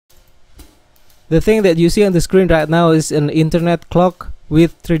The thing that you see on the screen right now is an internet clock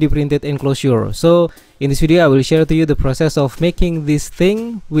with 3D printed enclosure. So in this video I will share to you the process of making this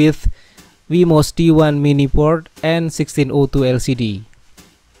thing with Wemos T1 mini port and 1602 LCD.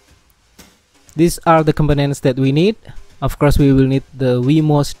 These are the components that we need. Of course we will need the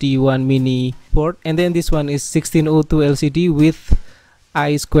Wemos T1 mini port, and then this one is 1602 LCD with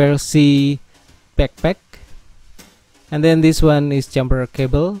I2C backpack, and then this one is jumper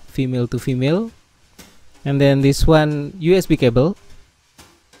cable, female to female, and then this one USB cable,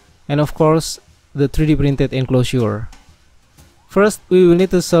 and of course the 3D printed enclosure. First we will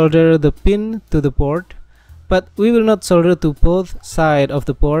need to solder the pin to the port, but we will not solder to both sides of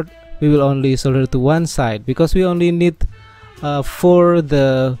the port. We will only solder to one side because we only need for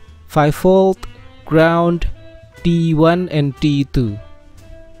the 5V ground T1 and T2.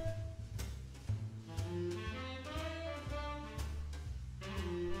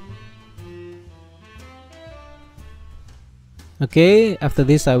 Okay, after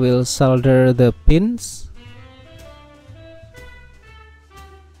this I will solder the pins.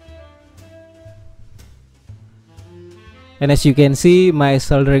 And as you can see, my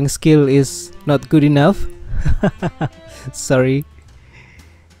soldering skill is not good enough. Sorry.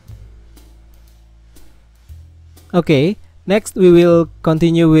 Okay, next we will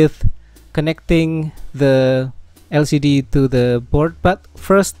continue with connecting the LCD to the board, but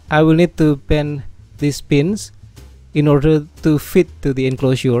first I will need to bend these pins in order to fit to the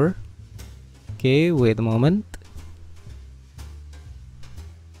enclosure. Okay, wait a moment.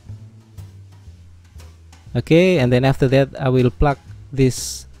 Okay, and then after that I will plug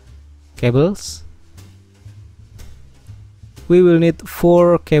these cables. We will need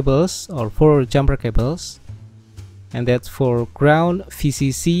 4 cables or 4 jumper cables, and that's for ground,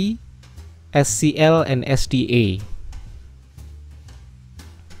 VCC, SCL and SDA.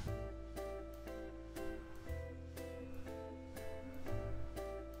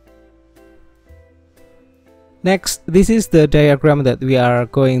 Next, this is the diagram that we are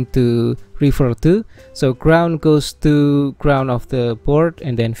going to refer to. So ground goes to ground of the board,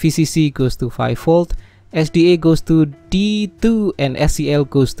 and then VCC goes to 5V, SDA goes to D2, and SCL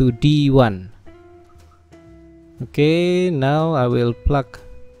goes to D1. Okay, now I will plug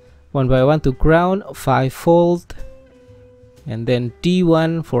one by one to ground, 5V, and then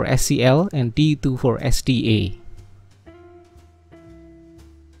D1 for SCL and D2 for SDA.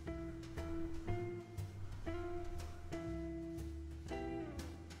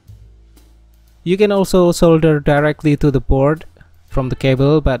 You can also solder directly to the board from the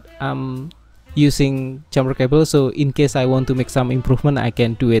cable, but I'm using jumper cable, so in case I want to make some improvement I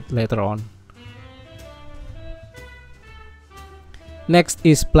can do it later on. Next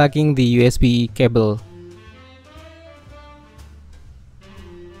is plugging the USB cable.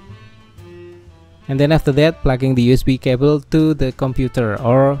 And then after that, plugging the USB cable to the computer,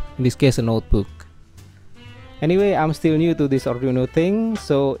 or in this case a notebook. Anyway, I'm still new to this Arduino thing,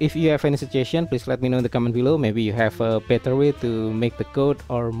 so if you have any suggestion, please let me know in the comment below. Maybe you have a better way to make the code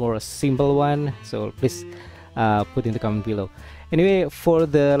or more simple one, so please put in the comment below. Anyway, for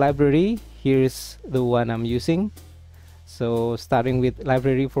the library, here's the one I'm using. So starting with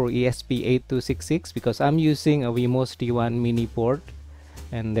library for ESP8266, because I'm using a Wemos T1 mini board,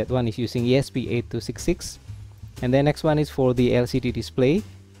 and that one is using ESP8266. And the next one is for the LCD display.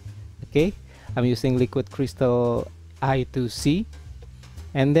 Okay, I'm using liquid crystal I2C.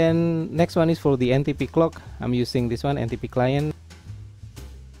 And then next one is for the NTP clock. I'm using this one, NTP client.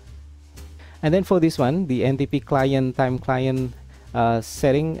 And then for this one, the NTP client time client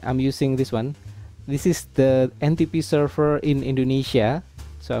setting, I'm using this one. This is the NTP server in Indonesia,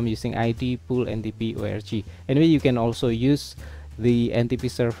 so I'm using ID pool NTP org. Anyway, you can also use the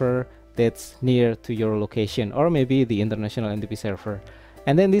NTP server that's near to your location, or maybe the international NTP server.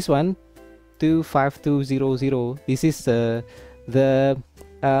 And then this one, 25200, this is the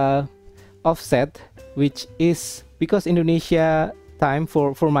offset, which is because Indonesia time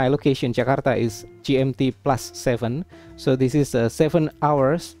for my location Jakarta is GMT +7, so this is 7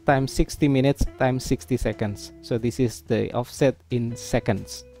 hours times 60 minutes times 60 seconds. So this is the offset in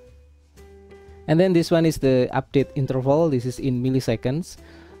seconds. And then this one is the update interval. This is in milliseconds,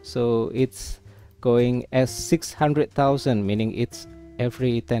 so it's going as 600,000, meaning it's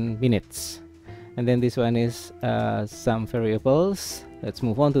every 10 minutes. And then this one is some variables. Let's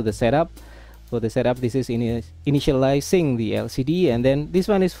move on to the setup. For the setup, this is initializing the LCD, and then this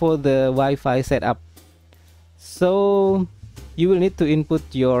one is for the Wi-Fi setup. So you will need to input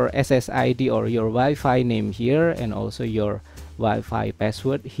your SSID or your Wi-Fi name here, and also your Wi-Fi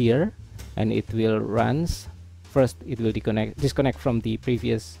password here, and it will runs. First it will disconnect from the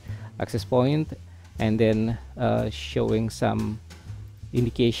previous access point, and then showing some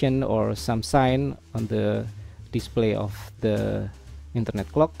indication or some sign on the display of the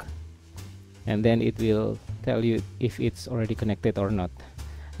internet clock, and then it will tell you if it's already connected or not.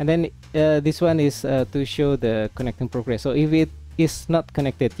 And then this one is to show the connecting progress. So if it is not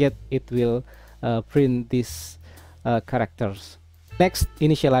connected yet, it will print these characters. Next,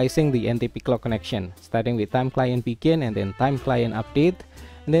 initializing the NTP clock connection, starting with time client begin and then time client update,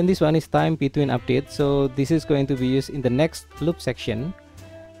 and then this one is time between update. So this is going to be used in the next loop section,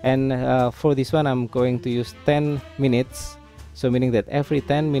 and for this one I'm going to use 10 minutes, so meaning that every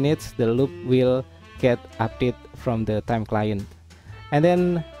 10 minutes the loop will get update from the time client. And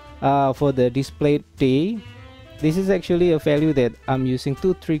then for the display day, this is actually a value that I'm using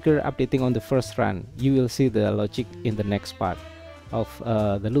to trigger updating on the first run. You will see the logic in the next part of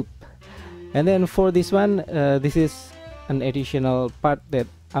the loop. And then for this one, this is an additional part that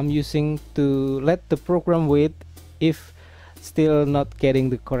I'm using to let the program wait if still not getting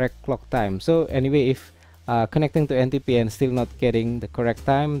the correct clock time. So anyway, if connecting to NTP and still not getting the correct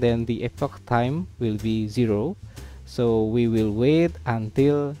time, then the epoch time will be 0. So we will wait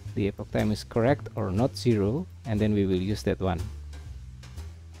until the epoch time is correct or not 0, and then we will use that one.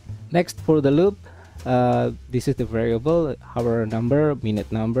 Next, for the loop, this is the variable hour number, minute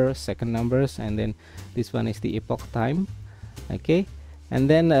number, second numbers, and then this one is the epoch time. Okay, and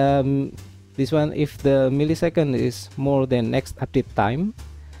then this one, if the millisecond is more than next update time,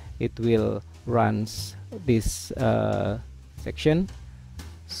 it will runs this section.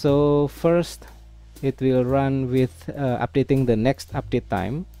 So first it will run with updating the next update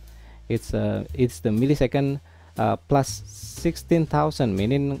time. It's the millisecond plus 16,000,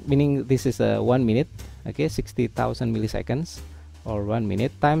 meaning this is 1 minute. Okay, 60,000 milliseconds or 1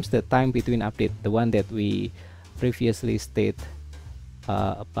 minute times the time between update, the one that we previously state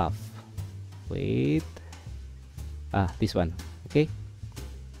above. Wait, this one. Okay,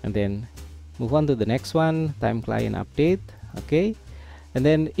 and then move on to the next one, time client update. Okay, and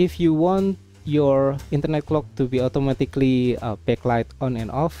then if you want your internet clock to be automatically backlight on and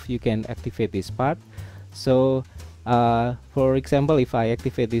off, you can activate this part. So for example, if I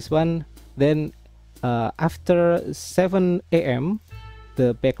activate this one, then after 7 AM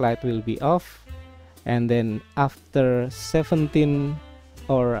the backlight will be off, and then after 17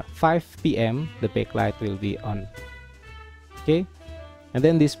 or 5 PM the backlight will be on. Okay, and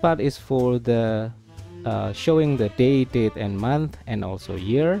then this part is for the showing the day, date and month, and also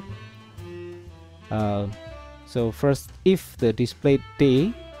year. So first, if the display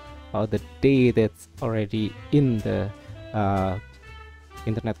day or the day that's already in the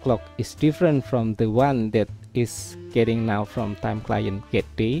internet clock is different from the one that is getting now from time client get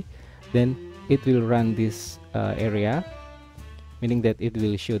day, then it will run this area, meaning that it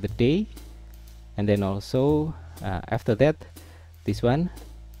will show the day, and then also after that this one,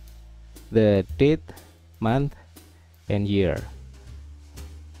 the date, month and year.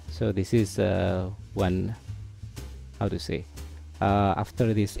 So this is one, how to say,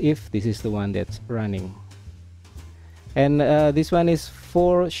 after this if, this is the one that's running. And this one is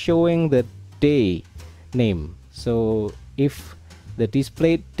for showing the day name. So if the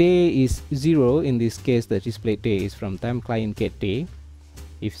display day is 0, in this case the display day is from time client get day.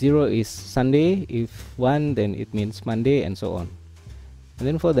 If 0 is Sunday, if 1 then it means Monday, and so on. And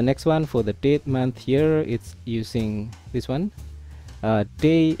then for the next one, for the date, month, year, it's using this one,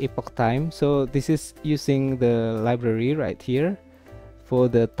 day, epoch, time. So this is using the library right here for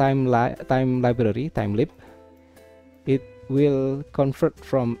the time library, timelib. It will convert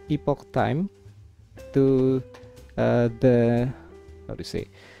from epoch time to the, how to say,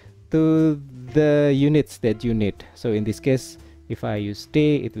 to the units that you need. So in this case, if I use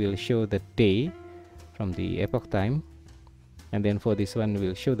day, it will show the day from the epoch time, and then for this one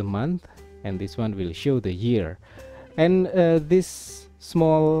will show the month, and this one will show the year. And this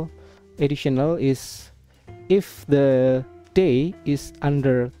small additional is if the day is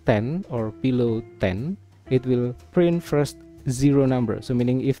under 10 or below 10, it will print first 0 number. So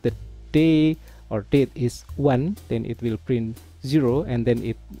meaning if the day or date is 1, then it will print 0, and then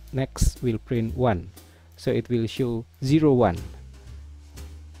it next will print 1. So it will show 0, 1.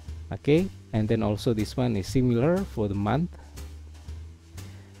 Okay, and then also this one is similar for the month.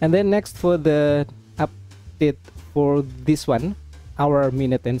 And then next for the update for this one, hour,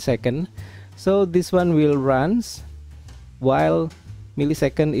 minute and second. So this one will runs while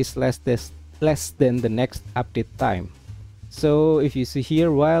millisecond is less than the next update time. So if you see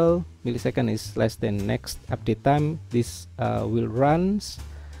here, while millisecond is less than next update time, this will runs.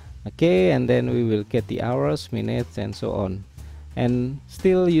 Okay, and then we will get the hours, minutes and so on. And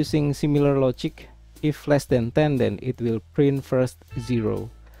still using similar logic, if less than 10, then it will print first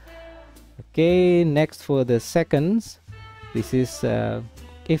 0. Okay, next for the seconds, this is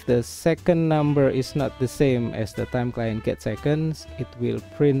if the second number is not the same as the time client get seconds, it will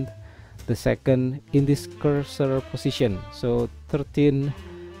print the second in this cursor position, so 13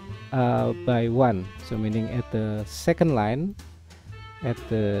 by 1, so meaning at the second line at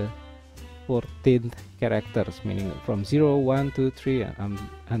the 14th characters, meaning from 0, 1, 2, 3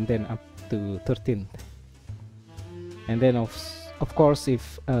 and then up to 13th. And then of course,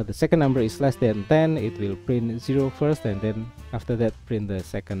 if the second number is less than 10, it will print 0 first, and then after that print the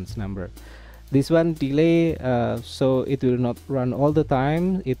second number. This one delay, so it will not run all the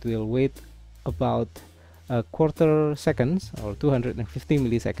time, it will wait about a quarter seconds or 250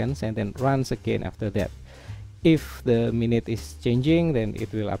 milliseconds and then runs again after that. If the minute is changing, then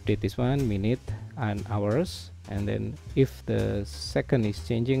it will update this one, minute and hours, and then if the second is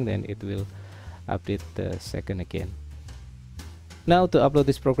changing, then it will update the second again. Now to upload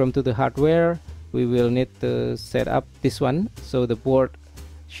this program to the hardware, we will need to set up this one. So the board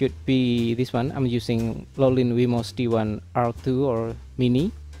should be this one. I'm using Lolin Wemos T1 R2 or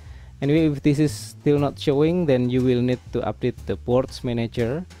Mini. Anyway, if this is still not showing, then you will need to update the boards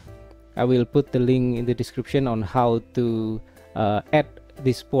manager. I will put the link in the description on how to add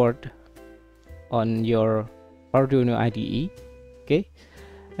this board on your Arduino IDE. Okay,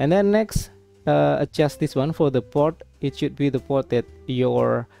 and then next adjust this one for the port. It should be the port that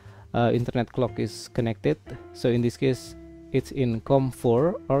your internet clock is connected. So in this case, it's in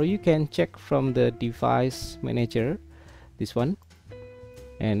COM4, or you can check from the device manager, this one,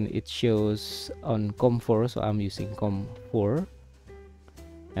 and it shows on COM4, so I'm using COM4.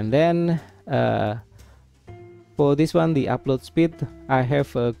 And then for this one, the upload speed, I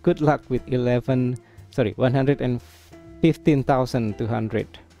have good luck with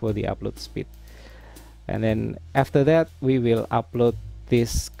 115,200 for the upload speed. And then after that, we will upload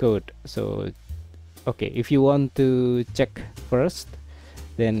this code. So okay, if you want to check first,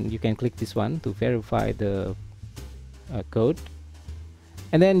 then you can click this one to verify the code,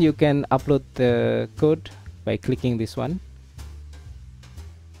 and then you can upload the code by clicking this one.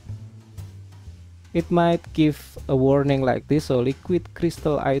 It might give a warning like this: so liquid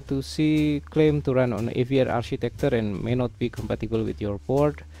crystal I2C claim to run on AVR architecture and may not be compatible with your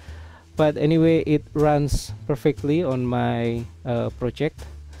board. But anyway, it runs perfectly on my project,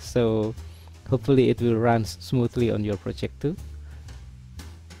 so hopefully it will run smoothly on your project too.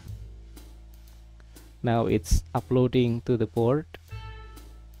 Now it's uploading to the board.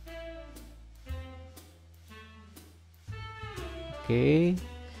 Okay,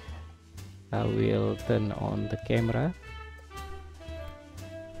 I will turn on the camera.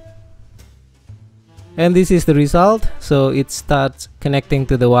 And this is the result. So it starts connecting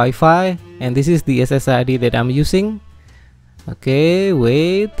to the Wi-Fi, and this is the SSID that I'm using. Okay,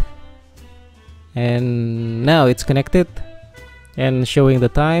 wait, and now it's connected and showing the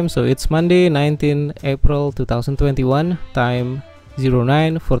time. So it's Monday, 19 April 2021, time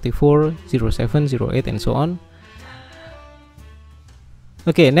 09, 44, 07, 08 and so on.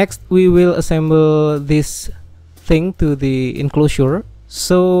 Okay, next we will assemble this thing to the enclosure.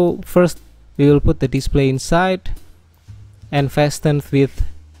 So first we will put the display inside and fasten with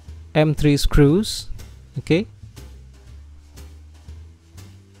M3 screws. Okay,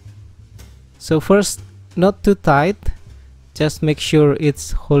 so first, not too tight, just make sure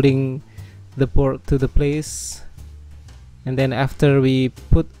it's holding the board to the place, and then after we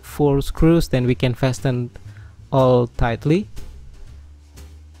put 4 screws, then we can fasten all tightly.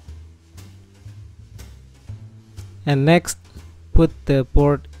 And next, put the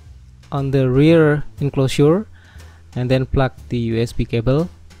board on the rear enclosure and then plug the USB cable.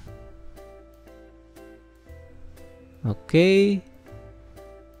 Okay,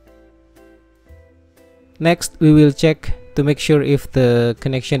 next we will check to make sure if the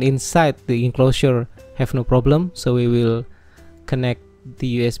connection inside the enclosure have no problem. So we will connect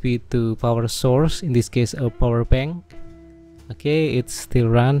the USB to power source, in this case a power bank. Okay, it still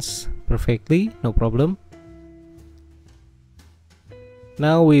runs perfectly, no problem.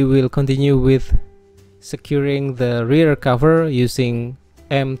 Now we will continue with securing the rear cover using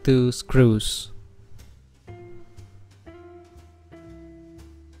M2 screws.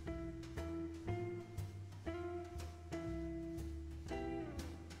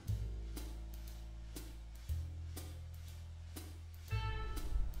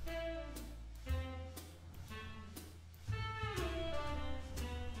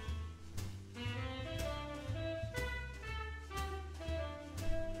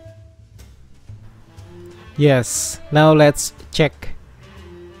 Yes, now let's check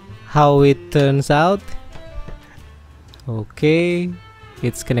how it turns out. Okay,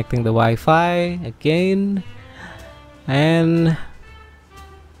 it's connecting the Wi-Fi again, and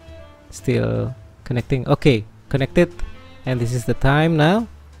still connecting. Okay, connected, and this is the time now,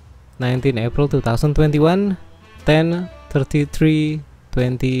 19 April 2021, 10:33,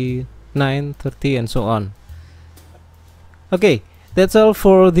 29:30, and so on. Okay, that's all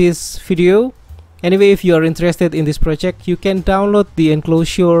for this video. Anyway, if you are interested in this project, you can download the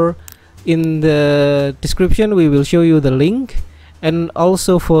Enclosure. In the description we will show you the link, and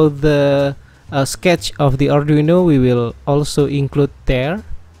also for the sketch of the Arduino we will also include there,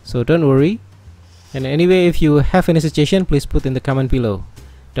 so don't worry. And anyway, if you have any suggestion, please put in the comment below.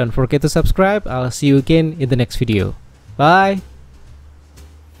 Don't forget to subscribe. I'll see you again in the next video. Bye.